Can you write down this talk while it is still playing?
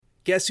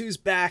Guess who's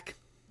back?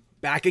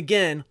 Back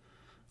again.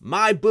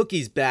 My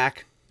bookie's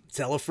back.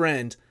 Tell a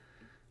friend.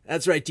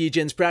 That's right,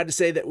 DJ's proud to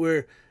say that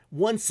we're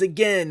once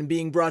again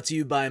being brought to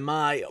you by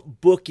My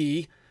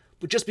Bookie.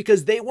 But just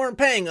because they weren't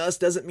paying us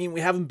doesn't mean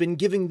we haven't been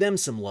giving them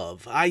some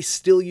love. I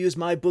still use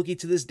My Bookie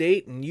to this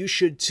date, and you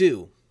should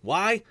too.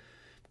 Why?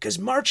 Because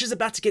March is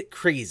about to get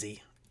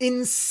crazy.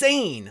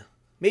 Insane.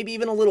 Maybe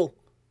even a little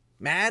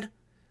mad.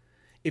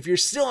 If you're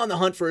still on the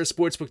hunt for a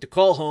sportsbook to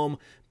call home,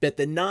 bet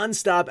the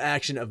non-stop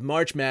action of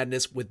March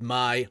Madness with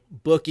My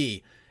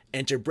Bookie.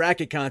 Enter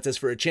bracket contests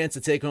for a chance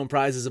to take home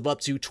prizes of up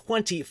to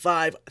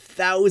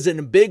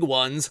 25,000 big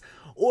ones,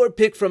 or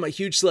pick from a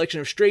huge selection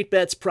of straight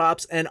bets,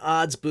 props, and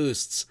odds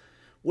boosts.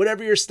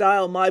 Whatever your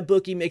style, My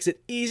Bookie makes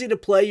it easy to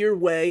play your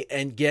way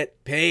and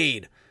get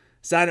paid.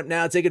 Sign up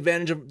now, take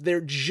advantage of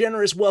their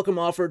generous welcome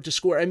offer to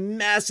score a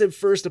massive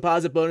first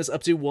deposit bonus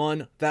up to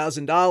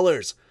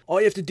 $1,000. All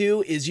you have to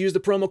do is use the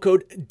promo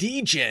code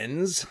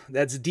DEGENS,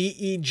 that's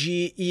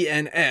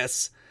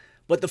DEGENS,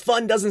 but the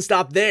fun doesn't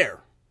stop there.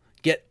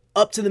 Get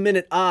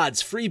up-to-the-minute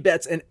odds, free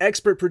bets, and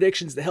expert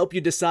predictions to help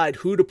you decide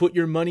who to put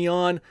your money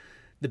on.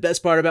 The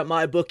best part about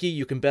My Bookie,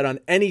 you can bet on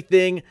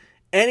anything,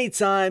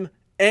 anytime,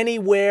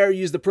 anywhere.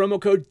 Use the promo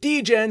code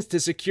DEGENS to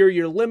secure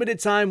your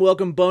limited-time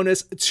welcome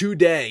bonus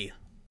today.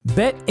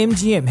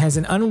 BetMGM has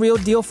an unreal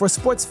deal for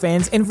sports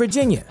fans in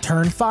Virginia.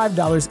 Turn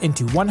 $5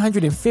 into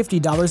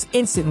 $150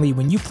 instantly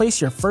when you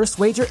place your first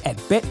wager at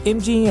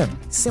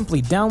BetMGM.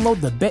 Simply download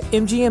the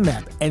BetMGM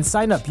app and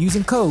sign up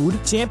using code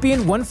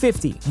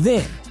Champion150.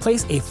 Then,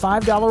 place a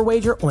 $5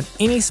 wager on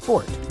any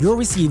sport. You'll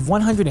receive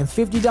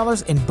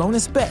 $150 in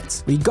bonus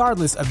bets,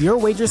 regardless of your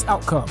wager's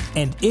outcome.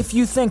 And if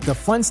you think the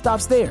fun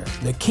stops there,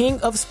 the King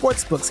of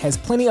Sportsbooks has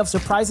plenty of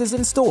surprises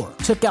in store.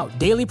 Check out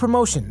daily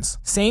promotions,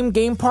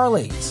 same-game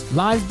parlays,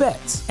 live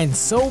bets, and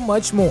so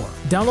much more.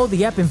 Download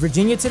the app in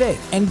Virginia today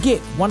and get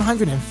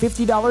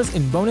 $150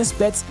 in bonus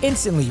bets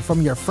instantly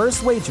from your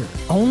first wager.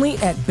 Only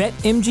at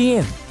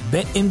BetMGM.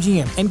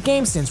 BetMGM and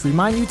GameSense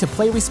remind you to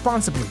play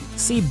responsibly.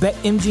 See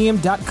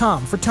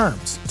BetMGM.com for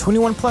terms.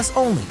 21 plus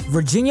only.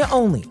 Virginia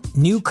only.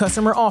 New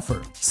customer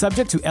offer.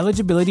 Subject to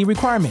eligibility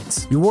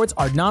requirements. Rewards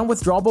are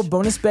non-withdrawable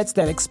bonus bets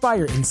that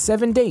expire in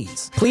 7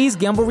 days. Please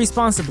gamble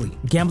responsibly.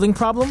 Gambling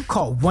problem?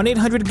 Call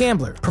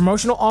 1-800-GAMBLER.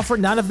 Promotional offer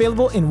not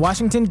available in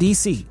Washington,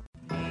 D.C.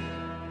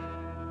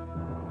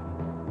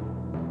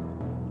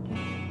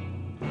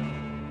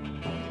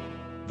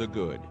 The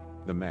good,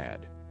 the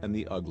mad, and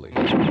the ugly.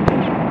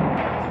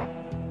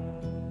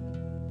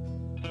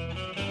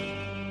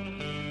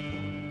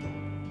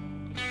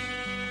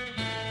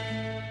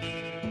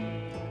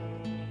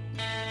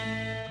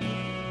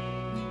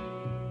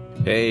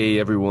 Hey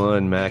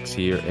everyone, Max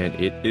here, and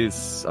it is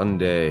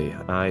Sunday.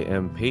 I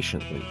am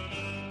patiently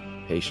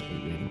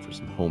waiting for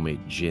some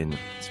homemade gin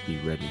to be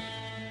ready.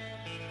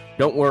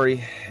 Don't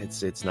worry,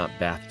 it's not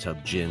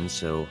bathtub gin,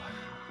 so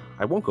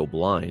I won't go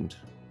blind.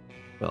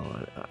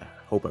 Well, I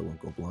hope I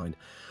won't go blind.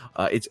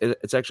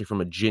 It's actually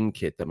from a gin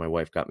kit that my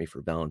wife got me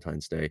for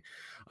Valentine's Day.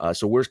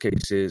 So worst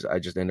case is I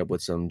just end up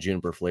with some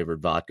juniper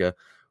flavored vodka,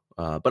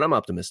 but I'm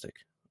optimistic.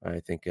 I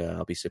think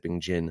I'll be sipping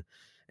gin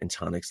and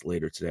tonics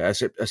later today. I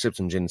sipped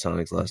some gin and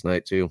tonics last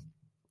night too.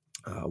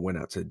 Went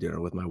out to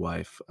dinner with my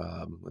wife.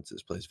 What's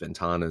this place?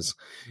 Ventana's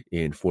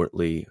in Fort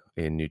Lee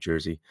in New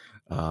Jersey.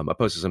 I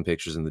posted some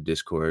pictures in the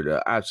Discord.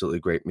 Absolutely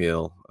great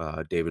meal.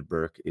 David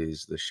Burke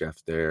is the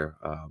chef there.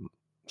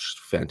 Just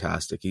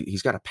fantastic.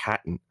 He's got a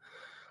patent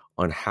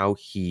on how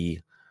he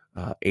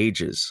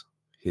ages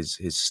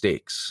his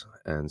steaks.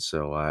 And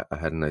so I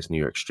had a nice New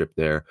York strip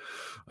there.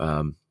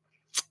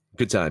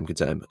 Good time.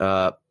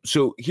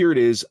 So here it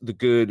is, the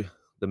good,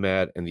 the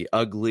mad, and the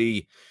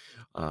ugly.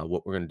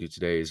 What we're going to do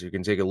today is you're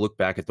going to take a look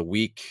back at the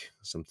week,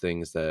 some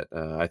things that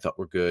I thought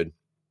were good,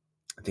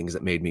 things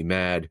that made me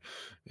mad,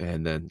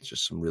 and then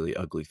just some really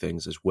ugly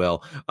things as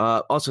well.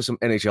 Also some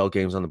NHL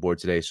games on the board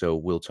today, so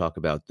we'll talk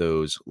about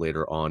those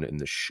later on in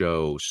the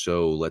show.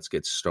 So let's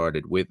get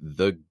started with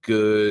the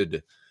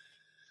good.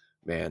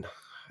 Man,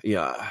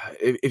 yeah,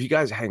 if you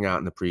guys hang out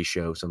in the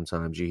pre-show,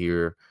 sometimes you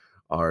hear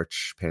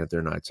Arch, Panther,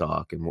 and I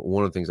talk, and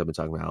one of the things I've been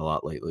talking about a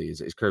lot lately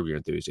is Curb Your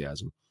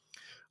Enthusiasm.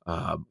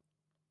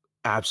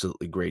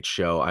 Absolutely great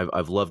show.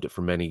 I've loved it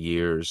for many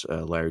years.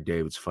 Larry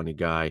David's a funny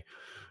guy.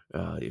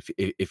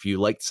 If you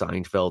liked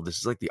Seinfeld, this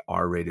is like the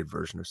R-rated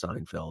version of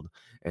Seinfeld.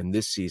 And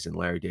this season,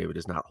 Larry David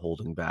is not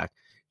holding back.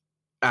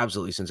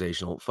 Absolutely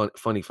sensational.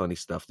 Funny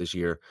stuff this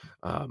year.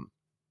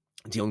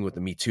 Dealing with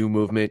the Me Too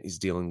movement. He's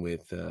dealing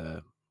with,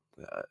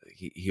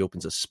 he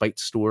opens a spite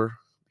store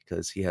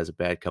because he has a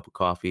bad cup of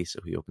coffee. So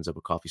he opens up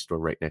a coffee store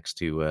right next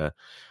to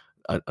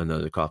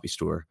another coffee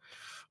store.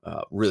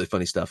 Really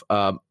funny stuff.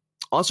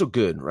 Also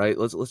good, right?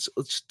 Let's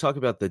talk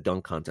about the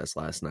dunk contest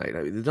last night.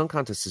 I mean, the dunk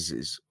contest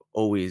is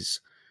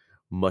always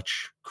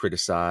much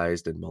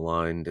criticized and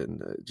maligned,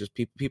 and just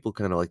people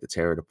kind of like to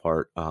tear it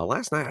apart.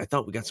 Last night, I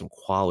thought we got some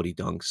quality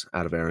dunks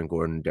out of Aaron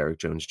Gordon and Derrick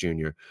Jones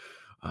Jr.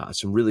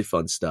 Some really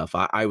fun stuff.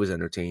 I was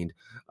entertained.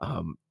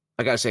 I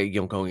gotta say,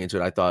 going into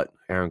it, I thought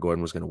Aaron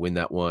Gordon was going to win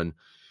that one,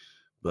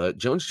 But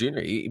Jones Jr.,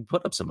 he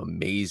put up some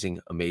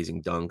amazing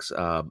dunks.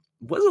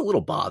 Was a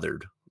little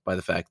bothered by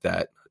the fact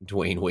that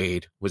Dwayne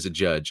Wade was a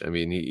judge. I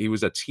mean, he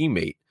was a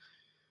teammate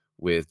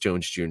with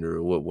Jones Jr.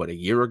 What a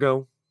year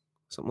ago,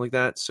 something like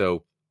that.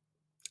 So,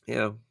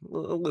 yeah, a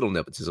little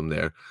nepotism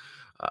there.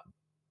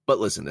 But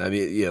listen, I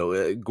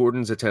mean,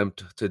 Gordon's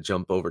attempt to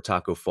jump over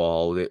Taco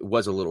Fall, it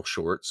was a little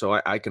short. So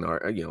I can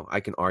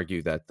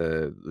argue that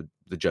the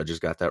judges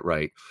got that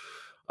right.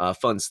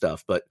 Fun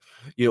stuff. But,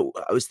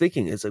 I was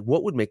thinking, it's like,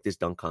 what would make this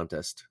dunk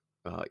contest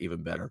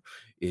even better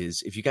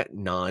is if you got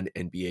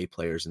non-NBA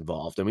players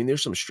involved. I mean,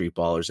 there's some street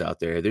ballers out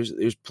there.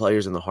 There's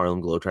players in the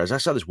Harlem Globetrotters. I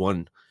saw this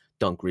one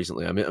dunk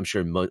recently. I mean, I'm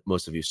sure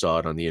most of you saw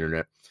it on the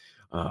internet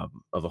of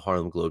a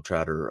Harlem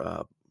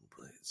Globetrotter.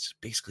 It's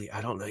basically, I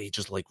don't know. He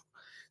just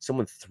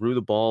someone threw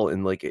the ball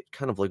and it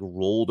kind of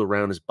rolled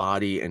around his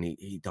body and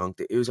he dunked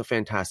it. It was a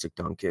fantastic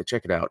dunk. Yeah,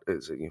 check it out. You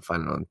can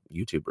find it on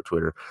YouTube or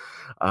Twitter.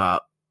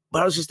 But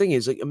I was just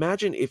thinking,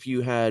 imagine if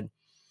you had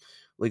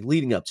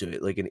leading up to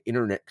it, an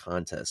internet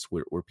contest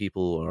where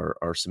people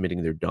are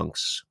submitting their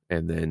dunks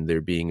and then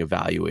they're being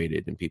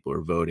evaluated and people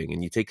are voting,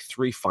 and you take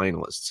 3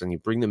 finalists and you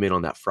bring them in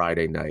on that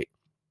Friday night.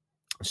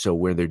 So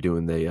where they're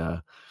doing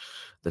the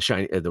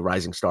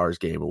Rising Stars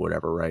game or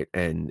whatever, right?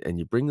 And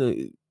you bring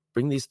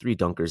these 3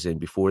 dunkers in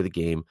before the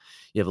game.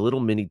 You have a little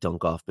mini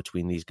dunk off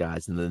between these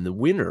guys, and then the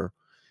winner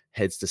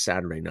heads to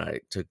Saturday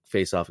night to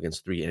face off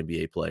against 3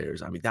 NBA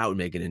players. I mean, that would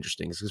make it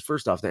interesting because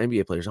first off, the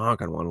NBA players aren't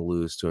going to want to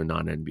lose to a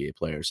non-NBA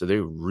player. So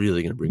they're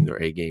really going to bring their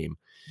A game.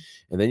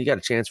 And then you got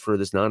a chance for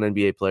this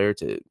non-NBA player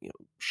to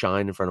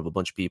shine in front of a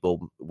bunch of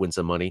people, win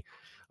some money.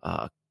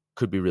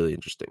 Could be really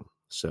interesting.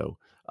 So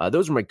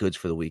those are my goods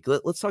for the week.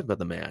 Let's talk about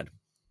the Mad.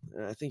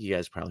 I think you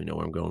guys probably know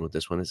where I'm going with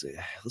this one.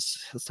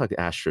 Let's talk the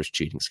Astros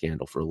cheating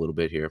scandal for a little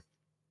bit here.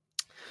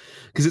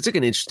 Because it took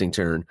an interesting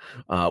turn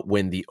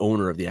when the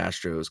owner of the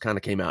Astros kind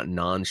of came out and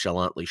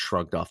nonchalantly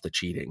shrugged off the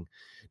cheating.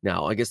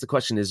 Now, I guess the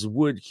question is,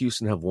 would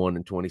Houston have won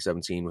in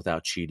 2017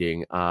 without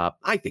cheating?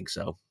 I think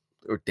so.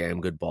 They were a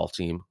damn good ball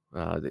team.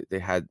 They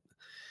had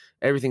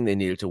everything they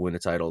needed to win a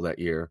title that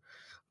year.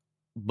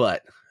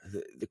 But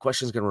the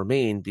question is going to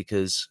remain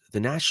because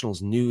the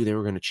Nationals knew they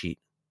were going to cheat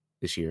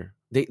this year.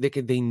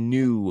 They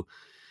knew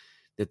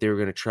that they were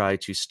going to try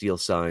to steal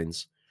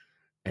signs.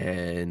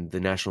 And the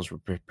Nationals were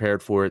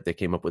prepared for it. They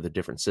came up with a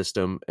different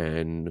system,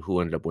 and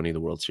who ended up winning the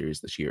World Series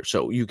this year.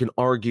 So you can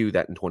argue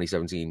that in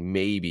 2017,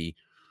 maybe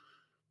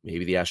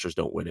the Astros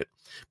don't win it.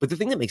 But the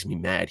thing that makes me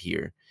mad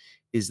here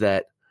is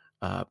that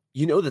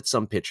that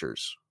some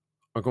pitchers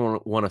are going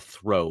to want to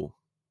throw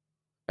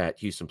at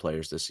Houston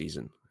players this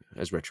season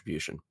as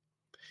retribution,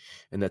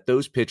 and that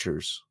those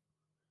pitchers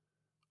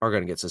are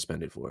going to get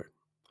suspended for it.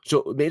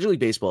 So Major League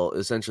Baseball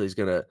essentially is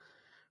going to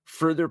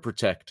further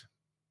protect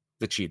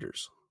the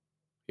cheaters.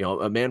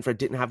 Manfred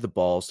didn't have the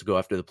balls to go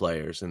after the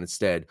players, and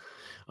instead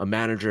a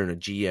manager and a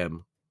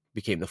GM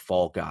became the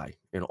fall guy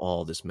in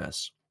all this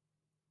mess.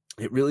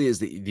 It really is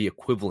the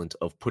equivalent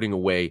of putting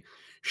away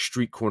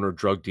street corner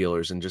drug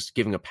dealers and just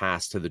giving a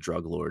pass to the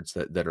drug lords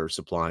that are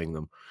supplying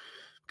them.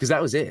 Because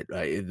that was it,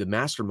 right? The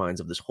masterminds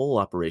of this whole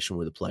operation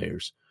were the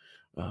players.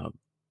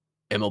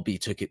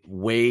 MLB took it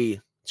way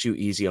too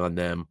easy on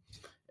them,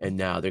 and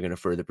now they're going to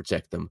further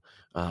protect them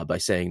by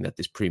saying that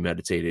this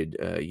premeditated,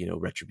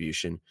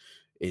 retribution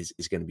is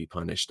going to be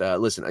punished.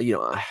 Listen,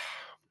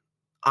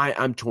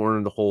 I'm torn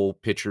on the whole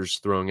pitchers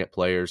throwing at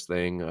players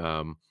thing.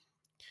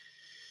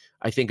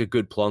 I think a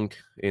good plunk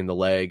in the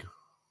leg,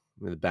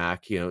 in the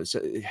back,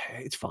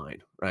 it's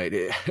fine, right?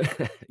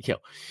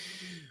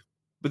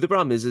 But the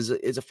problem is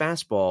a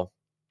fastball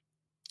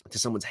to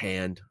someone's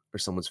hand or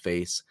someone's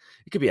face,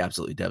 it could be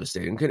absolutely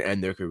devastating. It could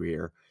end their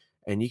career,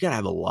 and you got to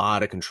have a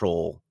lot of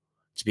control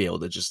to be able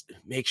to just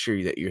make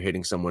sure that you're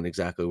hitting someone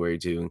exactly where you're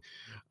doing.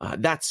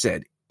 That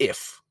said,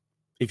 if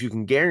you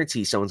can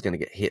guarantee someone's going to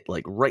get hit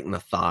right in the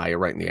thigh or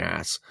right in the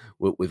ass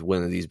with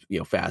one of these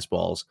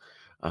fastballs,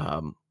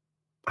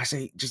 I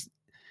say just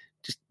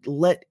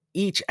let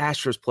each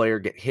Astros player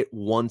get hit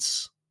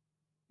once.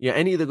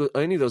 Any of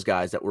those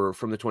guys that were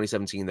from the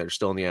 2017 that are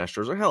still in the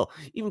Astros, or hell,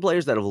 even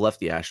players that have left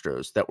the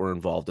Astros that were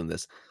involved in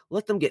this,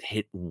 let them get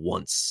hit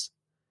once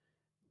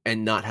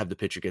and not have the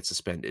pitcher get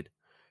suspended.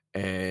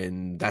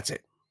 And that's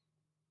it.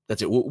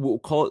 We'll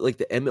call it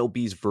the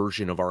MLB's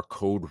version of our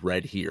code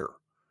red here.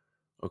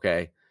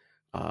 Okay.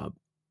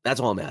 That's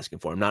all I'm asking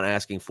for. I'm not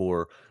asking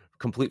for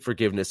complete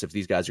forgiveness if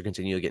these guys are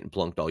continually getting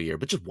plunked all year,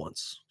 but just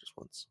once.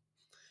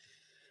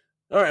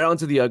 All right, on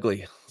to the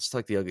ugly. Let's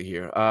talk the ugly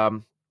here.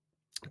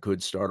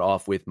 Could start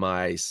off with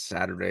my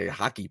Saturday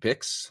hockey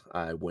picks.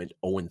 I went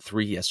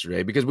 0-3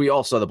 yesterday because we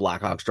all saw the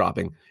Blackhawks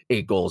dropping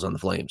 8 goals on the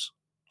Flames.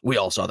 We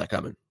all saw that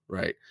coming,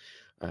 right?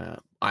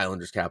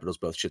 Islanders, Capitals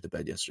both shit the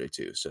bed yesterday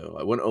too. So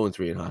I went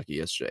 0-3 in hockey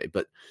yesterday.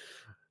 But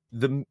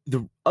the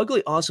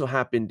ugly also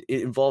happened.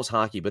 It involves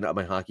hockey, but not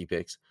my hockey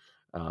picks.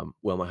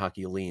 My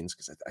hockey leans,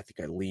 because I think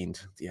I leaned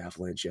the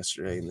Avalanche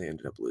yesterday and they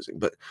ended up losing.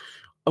 But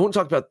I want to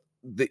talk about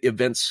the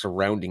events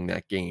surrounding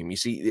that game. You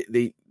see,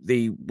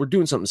 they were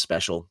doing something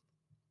special.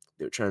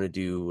 They were trying to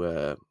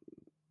do,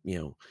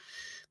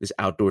 this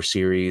outdoor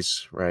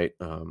series, right?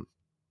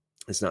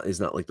 It's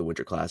not like the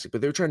Winter Classic, but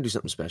they were trying to do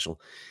something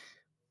special.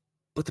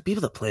 But the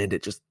people that planned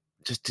it just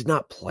did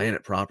not plan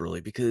it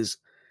properly, because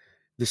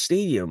the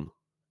stadium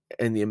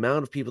and the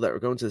amount of people that were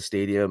going to the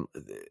stadium,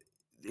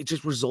 it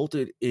just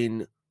resulted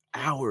in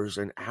hours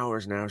and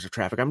hours and hours of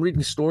traffic. I'm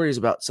reading stories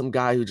about some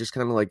guy who just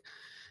kind of like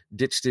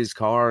ditched his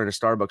car in a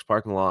Starbucks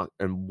parking lot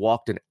and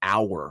walked an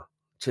hour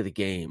to the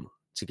game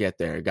to get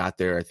there. Got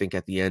there, I think,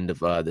 at the end of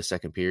the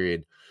second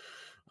period.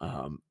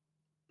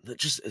 That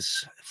just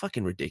is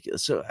fucking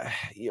ridiculous. So,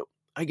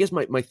 I guess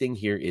my thing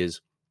here is,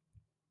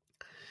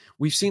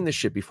 we've seen this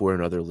shit before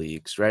in other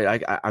leagues,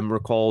 right? I'm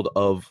recalled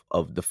of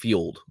the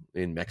field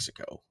in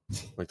Mexico.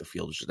 Like, the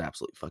field was just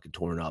absolutely fucking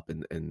torn up,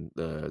 and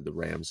the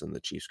Rams and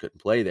the Chiefs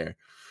couldn't play there.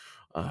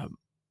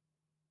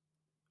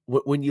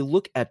 When you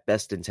look at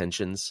best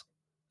intentions,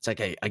 it's like,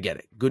 hey, I get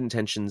it. Good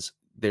intentions,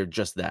 they're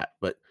just that.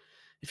 But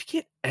if you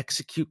can't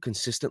execute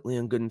consistently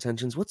on good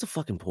intentions, what's the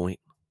fucking point?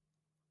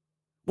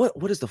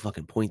 What is the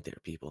fucking point there,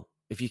 people?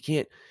 If you're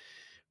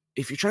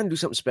trying to do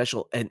something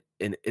special and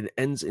it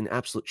ends in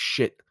absolute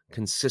shit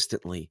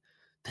consistently,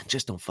 then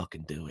just don't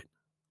fucking do it.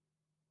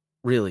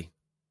 Really.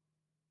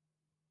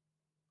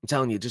 I'm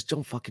telling you, just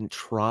don't fucking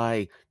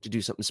try to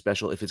do something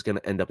special if it's going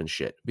to end up in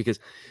shit. Because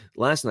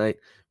last night,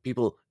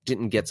 people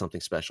didn't get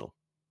something special.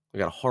 I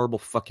got a horrible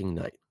fucking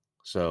night.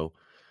 So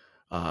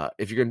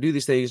if you're going to do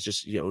these things,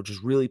 just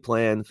really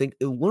plan,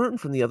 learn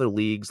from the other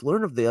leagues,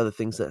 learn of the other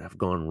things that have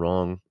gone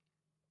wrong,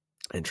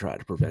 and try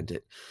to prevent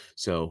it.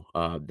 So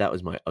that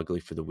was my ugly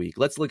for the week.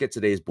 Let's look at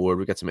today's board.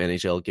 We've got some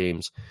NHL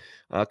games,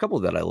 a couple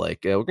that I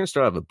like. We're going to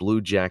start off with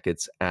Blue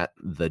Jackets at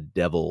the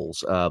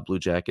Devils. Blue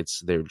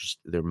Jackets,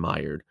 they're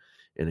mired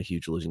in a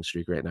huge losing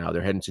streak right now.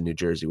 They're heading to New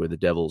Jersey, where the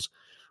Devils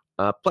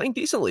playing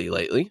decently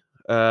lately.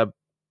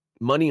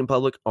 Money in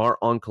public are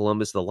on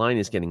Columbus. The line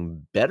is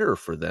getting better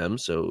for them,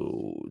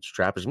 so it's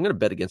trappers. I'm going to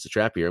bet against the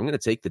trap here. I'm going to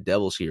take the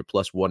Devils here,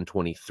 plus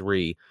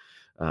 123.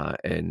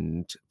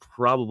 And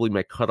probably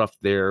my cutoff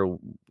there,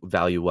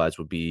 value-wise,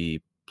 would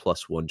be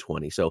plus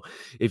 120. So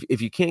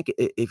if you get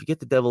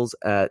the Devils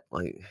at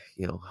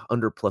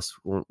under plus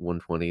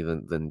 120,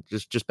 then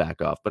just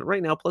back off. But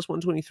right now, plus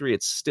 123,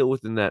 it's still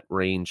within that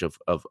range of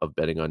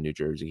betting on New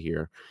Jersey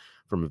here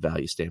from a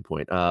value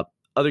standpoint.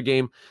 Other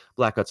game,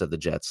 Blackhawks at the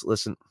Jets.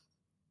 Listen,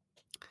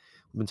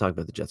 we've been talking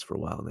about the Jets for a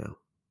while now.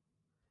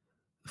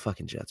 The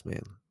fucking Jets,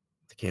 man,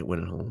 they can't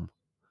win at home.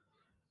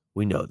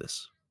 We know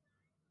this.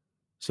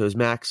 So is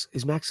Max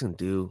going to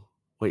do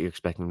what you're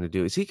expecting him to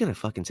do? Is he going to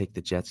fucking take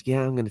the Jets?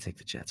 Yeah, I'm going to take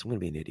the Jets. I'm going to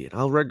be an idiot.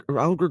 I'll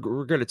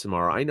regret it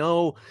tomorrow. I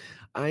know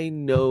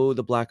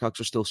the Blackhawks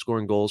are still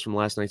scoring goals from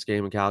last night's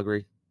game in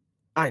Calgary.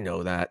 I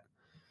know that.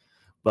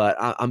 But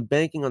I'm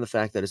banking on the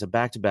fact that it's a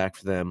back-to-back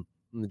for them.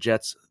 The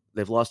Jets,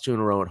 they've lost 2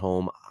 in a row at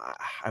home.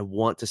 I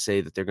want to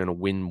say that they're going to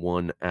win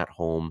 1 at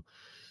home.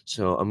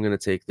 So I'm going to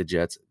take the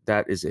Jets.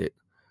 That is it.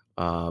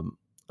 I'm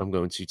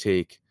going to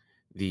take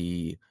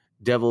the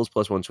Devils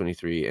plus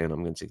 123, and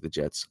I'm going to take the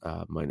Jets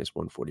minus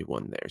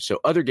 141 there. So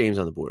other games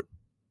on the board.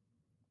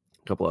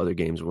 A couple other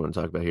games we want to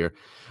talk about here.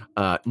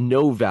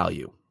 No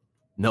value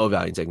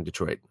in taking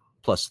Detroit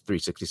plus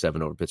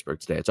 367 over Pittsburgh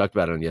today. I talked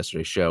about it on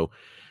yesterday's show.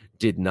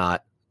 Did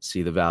not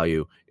see the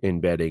value in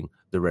betting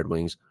the Red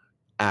Wings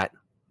at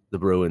the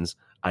Bruins.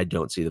 I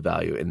don't see the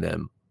value in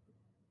them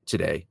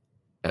today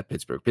at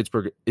Pittsburgh.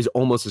 Pittsburgh is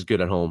almost as good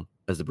at home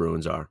as the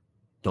Bruins are.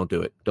 Don't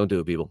do it. Don't do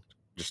it, people.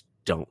 Just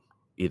don't.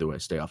 Either way,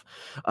 stay off.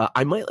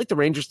 I might like the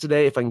Rangers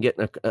today if I can get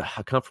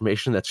a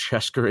confirmation that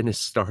Shesterkin is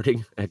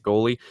starting at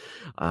goalie.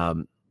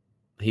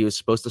 He was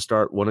supposed to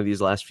start one of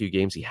these last few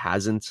games. He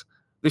hasn't.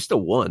 They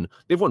still won.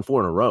 They've won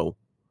 4 in a row.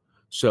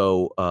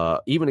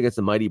 So even against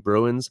the mighty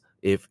Bruins,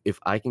 if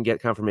I can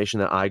get confirmation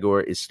that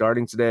Igor is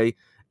starting today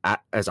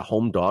as a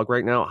home dog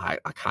right now, I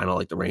kind of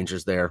like the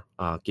Rangers there.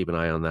 Keep an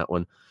eye on that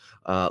one.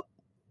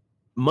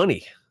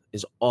 Money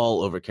is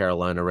all over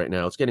Carolina right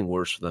now. It's getting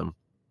worse for them.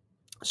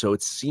 So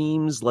it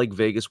seems like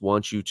Vegas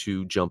wants you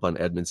to jump on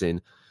Edmonton.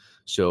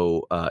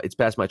 So it's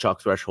past my chalk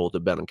threshold to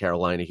bet on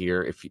Carolina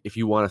here. If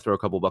you want to throw a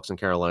couple bucks on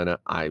Carolina,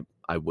 I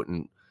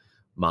wouldn't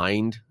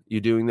mind you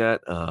doing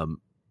that.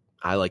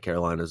 I like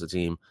Carolina as a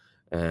team,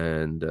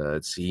 and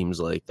it seems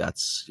like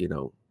that's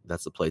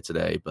the play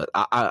today. But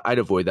I'd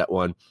avoid that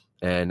one,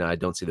 and I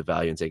don't see the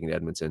value in taking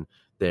Edmonton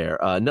there.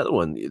 Another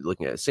one,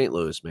 looking at St.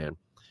 Louis, man,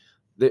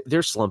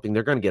 they're slumping.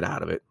 They're going to get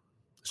out of it.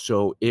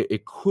 So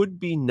it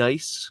could be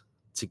nice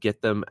to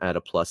get them at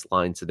a plus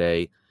line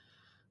today.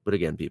 But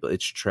again, people,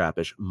 it's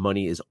trappish.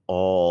 Money is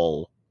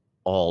all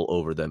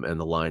over them, and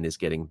the line is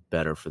getting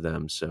better for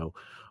them. So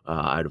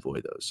I'd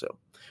avoid those. So,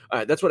 all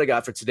right, that's what I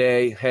got for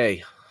today.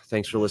 Hey,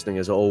 thanks for listening.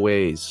 As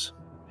always,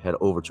 head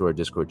over to our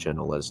Discord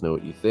channel. Let us know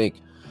what you think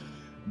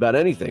about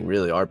anything,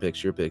 really. Our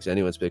picks, your picks,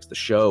 anyone's picks, the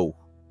show,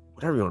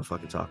 whatever you want to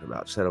fucking talk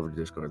about. Just head over to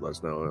Discord. Let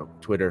us know.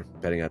 Twitter,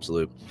 Betting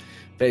Absolute.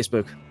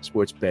 Facebook,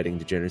 Sports Betting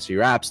Degeneracy,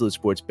 or Absolute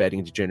Sports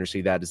Betting Degeneracy.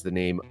 That is the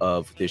name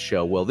of this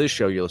show. Well, this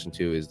show you're listening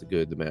to is The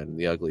Good, The Bad, and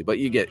The Ugly. But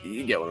you get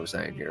what I'm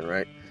saying here,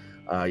 right?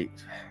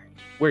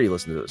 Where are you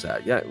listening to this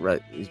at? Yeah,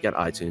 right. You got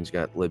iTunes, you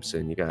got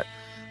Libsyn, you got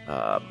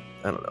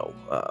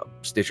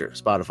Stitcher,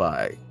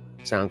 Spotify,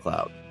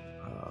 SoundCloud,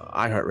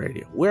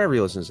 iHeartRadio, wherever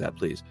you listen to that,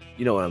 please.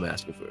 You know what I'm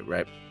asking for,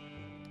 right?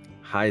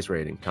 Highest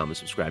rating, comment,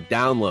 subscribe,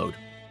 download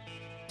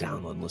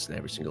and listen to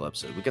every single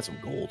episode. We got some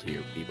gold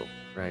here, people,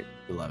 right?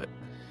 We love it.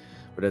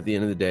 But at the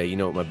end of the day, you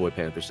know what my boy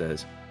Panther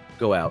says.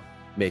 Go out,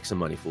 make some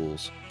money,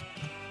 fools.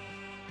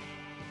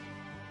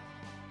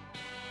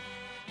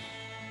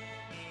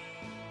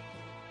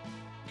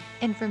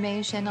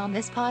 Information on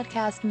this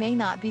podcast may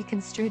not be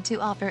construed to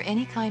offer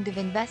any kind of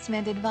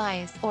investment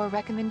advice or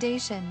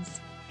recommendations.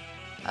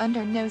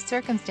 Under no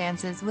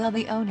circumstances will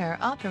the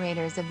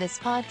owner-operators of this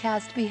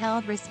podcast be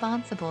held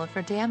responsible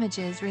for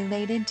damages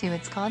related to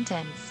its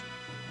contents.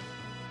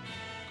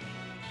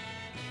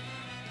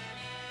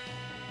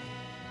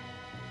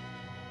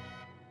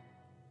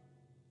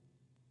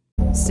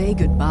 Say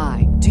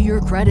goodbye to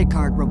your credit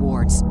card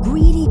rewards.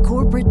 Greedy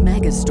corporate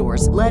mega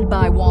stores, led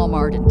by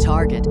Walmart and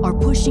Target, are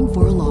pushing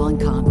for a law in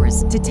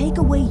Congress to take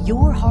away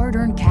your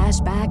hard-earned cash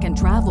back and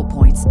travel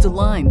points to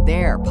line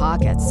their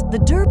pockets. The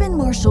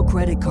Durbin-Marshall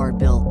credit card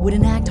bill would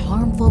enact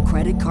harmful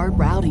credit card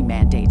routing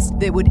mandates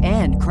that would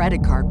end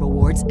credit card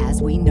rewards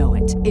as we know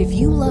it. If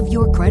you love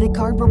your credit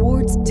card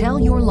rewards, tell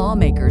your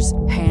lawmakers,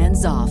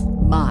 hands off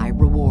my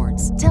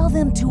rewards. Tell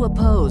them to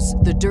oppose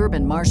the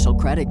Durbin-Marshall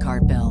credit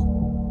card bill.